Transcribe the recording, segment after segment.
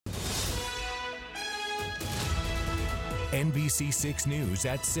NBC6 News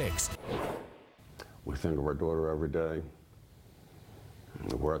at 6. We think of our daughter every day.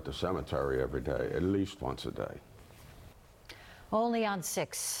 We're at the cemetery every day, at least once a day. Only on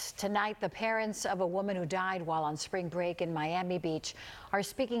 6. Tonight, the parents of a woman who died while on spring break in Miami Beach are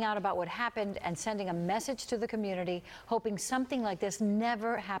speaking out about what happened and sending a message to the community, hoping something like this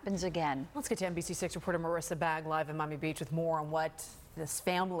never happens again. Let's get to NBC6 reporter Marissa Bagg live in Miami Beach with more on what this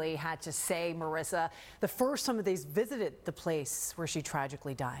family had to say. Marissa, the first time they visited the place where she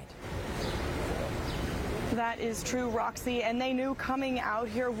tragically died. That is true, Roxy, and they knew coming out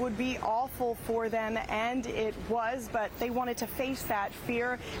here would be awful for them, and it was, but they wanted to face that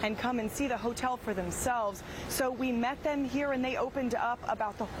fear and come and see the hotel for themselves. So we met them here, and they opened up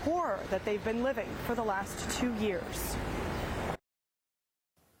about the horror that they've been living for the last 2 years.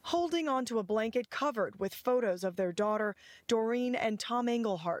 Holding onto a blanket covered with photos of their daughter, Doreen and Tom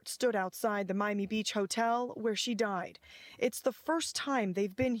Engelhardt stood outside the Miami Beach hotel where she died. It's the first time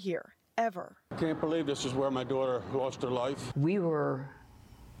they've been here. Ever. I can't believe this is where my daughter lost her life. We were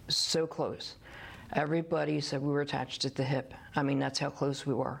so close. Everybody said we were attached at the hip. I mean, that's how close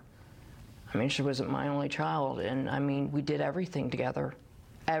we were. I mean, she wasn't my only child, and I mean, we did everything together.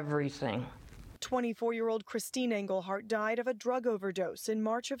 Everything. 24-year-old Christine Engelhardt died of a drug overdose in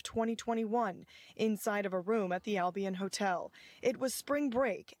March of 2021 inside of a room at the Albion Hotel. It was spring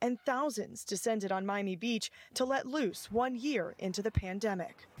break, and thousands descended on Miami Beach to let loose 1 year into the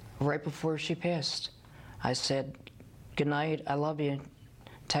pandemic. Right before she passed, I said, "Good night, I love you,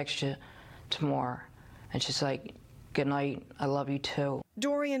 text you tomorrow." And she's like, "Good night, I love you too."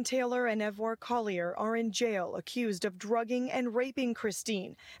 Dorian Taylor and Evor Collier are in jail accused of drugging and raping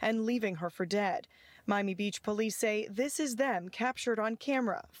Christine and leaving her for dead. Miami Beach police say this is them captured on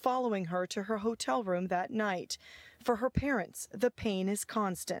camera following her to her hotel room that night. For her parents, the pain is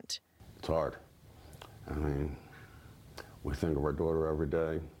constant. It's hard. I mean, we think of our daughter every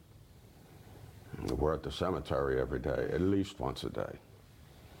day. We're at the cemetery every day, at least once a day.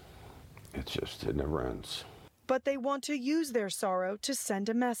 It never ends. But they want to use their sorrow to send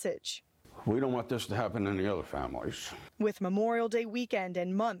a message. We don't want this to happen to any other families. With Memorial Day weekend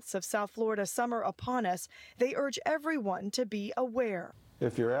and months of South Florida summer upon us, they urge everyone to be aware.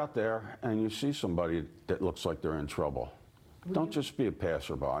 If you're out there and you see somebody that looks like they're in trouble, don't just be a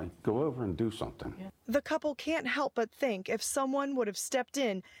passerby. Go over and do something. The couple can't help but think if someone would have stepped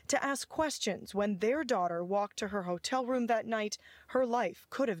in to ask questions when their daughter walked to her hotel room that night, her life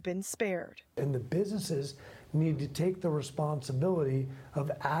could have been spared. And the businesses need to take the responsibility of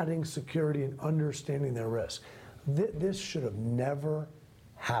adding security and understanding their risk. This should have never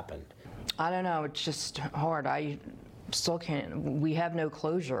happened. I don't know, it's just hard. I still can't, we have no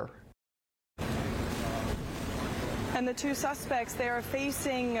closure. And the two suspects, they are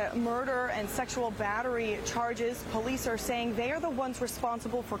facing murder and sexual battery charges. Police are saying they are the ones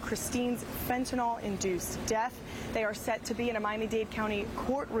responsible for Christine's fentanyl-induced death. They are set to be in a Miami-Dade County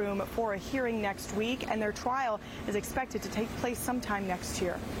courtroom for a hearing next week, and their trial is expected to take place sometime next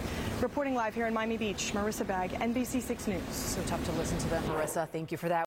year. Reporting live here in Miami Beach, Marissa Bagg, NBC6 News. So tough to listen to them, Marissa. Thank you for that.